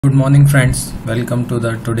Good morning friends, welcome to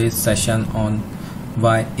the today's session on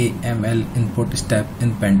YAML input step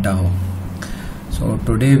in Pentaho. So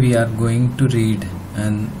today we are going to read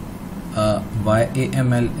an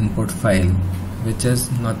YAML input file, which is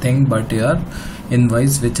nothing but your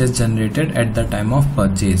invoice which is generated at the time of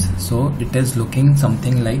purchase. So it is looking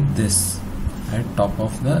something like this at top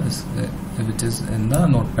of the which is in the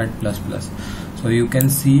Notepad++. So you can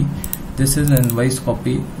see this is an invoice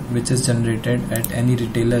copy which is generated at any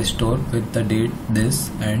retailer store with the date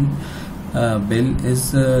this, and bill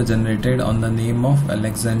is generated on the name of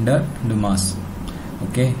Alexander Dumas.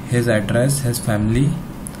 Okay, his address, his family,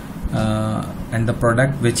 and the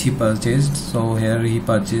product which he purchased. So here he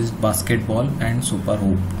purchased basketball and super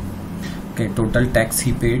hoop. Okay, total tax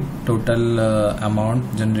he paid, total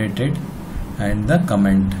amount generated, and the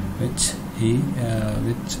comment which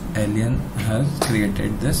alien has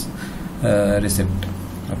created this receipt.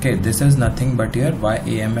 Okay, this is nothing but your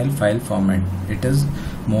YAML file format. It is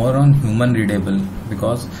more on human readable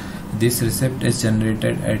because this receipt is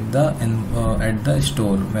generated at the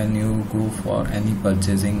store when you go for any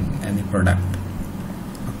purchasing any product.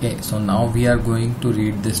 Okay, so now we are going to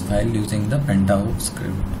read this file using the Pentaho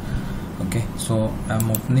script. Okay, so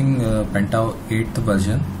I'm opening Pentaho 8th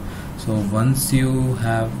version. So once you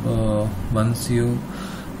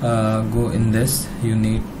go in this, you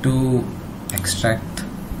need to extract,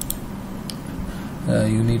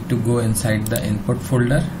 you need to go inside the input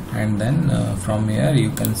folder, and then from here you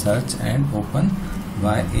can search and open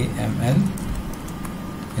YAML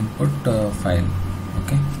input file.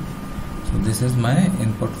 Okay, so this is my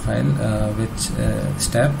input file,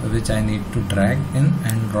 step which I need to drag in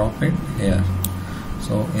and drop it here.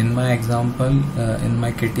 So in my example, in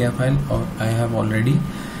my KTI file, I have already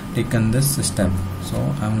taken this step, so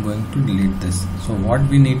I'm going to delete this. So what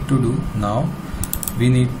we need to do now, we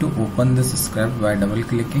need to open this script by double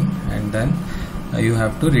clicking, and then you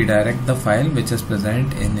have to redirect the file which is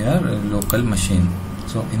present in your local machine.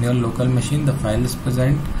 So in your local machine the file is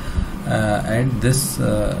present at this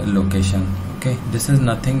location. Okay, this is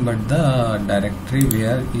nothing but the directory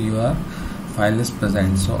where your file is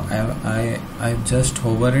present. So I just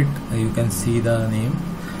hover it, you can see the name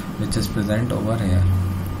which is present over here.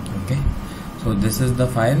 Okay, so this is the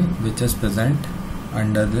file which is present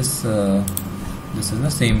under this this is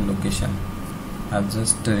the same location. I've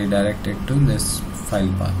just redirected to this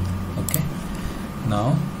file path. Okay,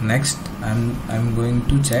 now next I'm going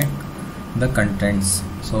to check the contents.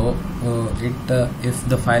 So if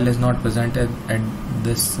the file is not presented at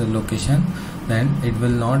this location, then it will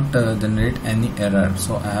not generate any error.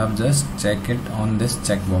 So I have just checked it on this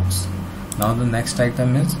checkbox. Now the next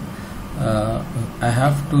item is I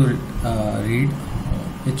have to read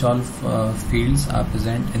which all fields are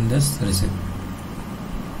present in this receipt.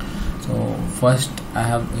 So first I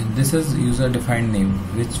have, this is user defined name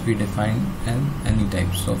which we define in any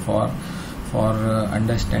type. So for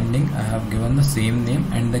understanding, I have given the same name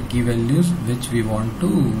and the key values which we want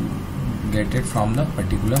to get it from the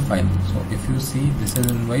particular file. So if you see, this is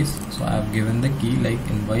invoice, so I have given the key like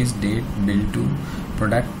invoice, date, bill to,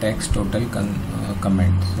 product, tax, total,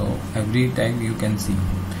 comment. So every tag you can see.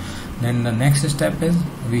 Then the next step is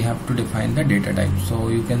we have to define the data type. So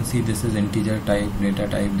you can see this is integer type, data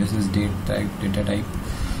type, this is date type, data type,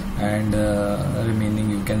 and remaining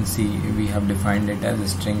you can see we have defined it as a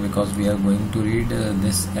string because we are going to read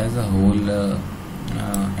this as a whole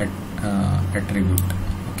attribute.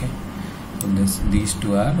 Okay, so these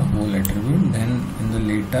two are whole attribute. Then in the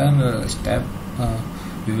later step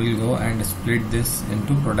we will go and split this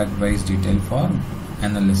into product wise detail for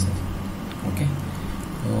analysis. Okay,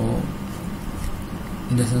 so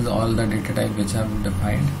this is all the data type which I have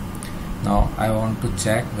defined. Now I want to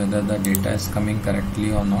check whether the data is coming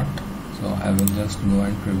correctly or not. So I will just go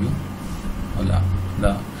and preview. Voila,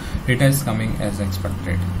 the data is coming as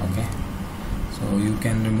expected. Okay, so you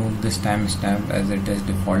can remove this timestamp as it is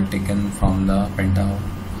default taken from the Pentaho.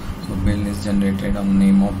 So bill is generated on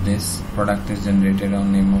name of this, product is generated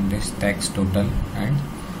on name of this, tax, total, and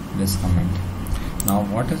this comment. Now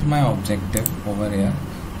what is my objective over here?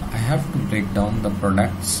 I have to break down the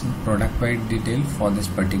product wide detail for this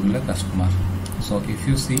particular customer. So if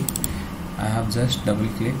you see, I have just double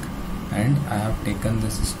click and I have taken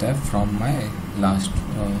this step from my last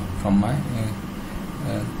from my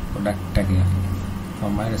product tagline,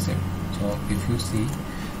 from my receipt. So if you see,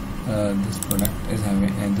 this product is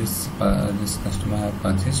having this customer have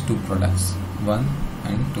purchased two products, 1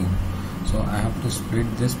 and 2. So I have to split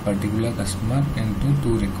this particular customer into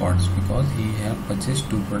two records because he have purchased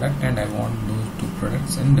two products and I want those two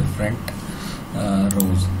products in different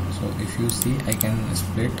rows. So if you see, I can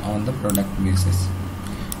split on the product basis.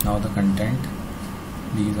 Now the content,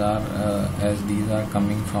 these are as these are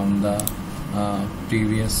coming from the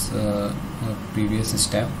previous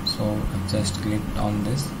step, so I've just clicked on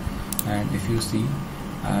this, and if you see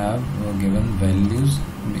I have given values.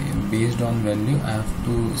 Based on value I have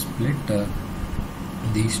to split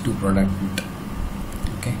these two products.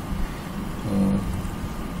 Okay, so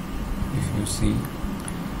if you see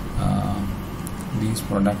these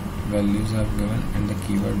product values are given and the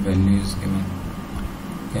keyword value is given.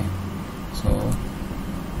 Okay, so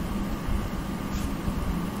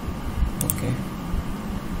okay,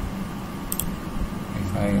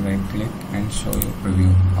 if I right click and show you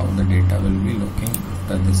preview how the data will be looking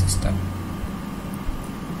after this step,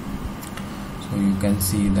 so you can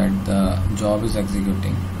see that the job is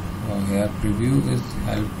executing. Here preview is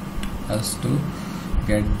helped us to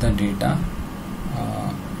get the data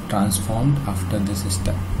transformed after this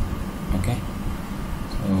step. Okay,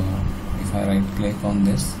 so if I right click on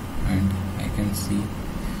this, and I can see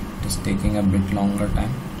it is taking a bit longer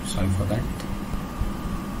time, sorry for that.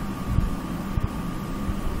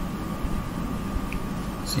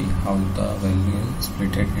 See how the value is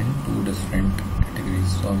split it in two different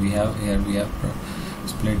categories. So we have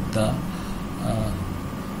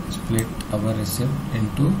split our receipt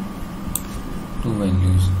into two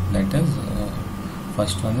values. That is,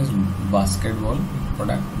 first one is basketball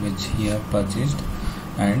product which he have purchased,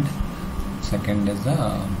 and second is the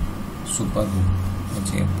super hoop which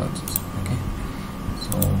he have purchased. Okay,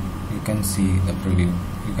 so you can see the preview.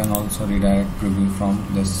 You can also redirect preview from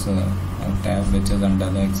this tab which is under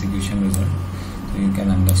the execution result, so you can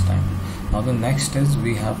understand. Now the next is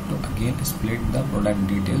we have to again split the product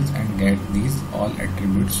details and get these all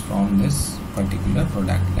attributes from this particular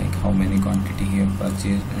product, like how many quantity he have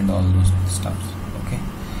purchased and all those stuffs. Okay,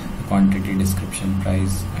 the quantity, description,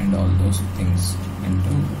 price, and all those things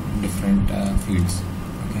into different fields.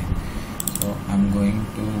 Okay, so I'm going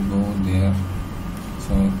to go there.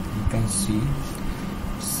 So you can see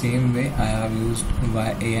same way I have used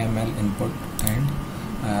YAML input, and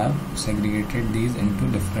I have segregated these into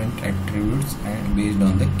different attributes and based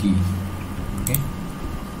on the key. Okay,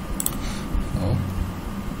 so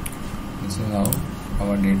this is how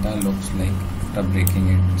our data looks like after breaking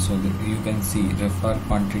it. So you can see refer,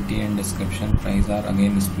 quantity, and description, price are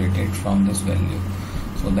again splitted from this value,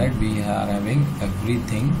 so that we are having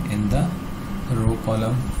everything in the row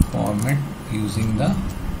column format using the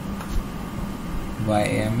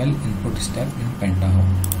YAML input step in Pentaho.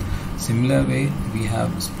 Similar way we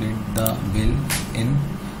have split the bill in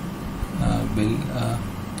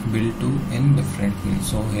bill to in different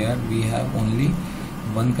fields. So here we have only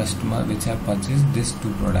one customer which have purchased this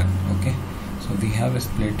two product. Okay, so we have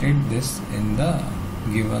splitted this in the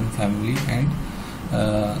given family and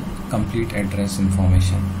complete address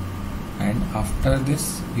information, and after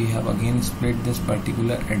this we have again split this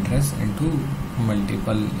particular address into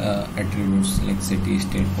multiple attributes like city,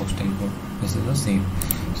 state, postal code. This is the same.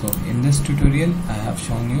 So in this tutorial I have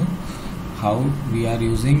shown you how we are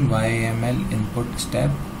using YAML input step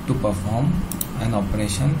to perform an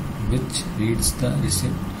operation which reads the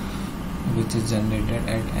receipt which is generated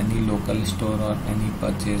at any local store or any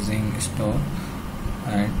purchasing store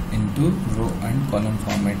and into row and column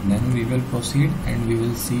format. Then we will proceed and we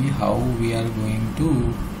will see how we are going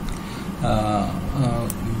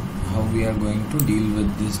to deal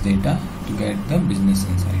with this data to get the business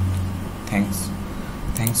insight.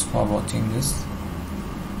 Thanks for watching this.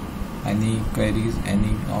 Any queries,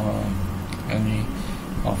 any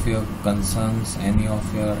of your concerns, any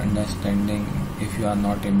of your understanding, if you are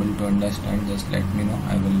not able to understand, just let me know.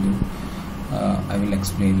 I will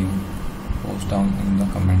explain you. Post down in the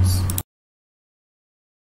comments.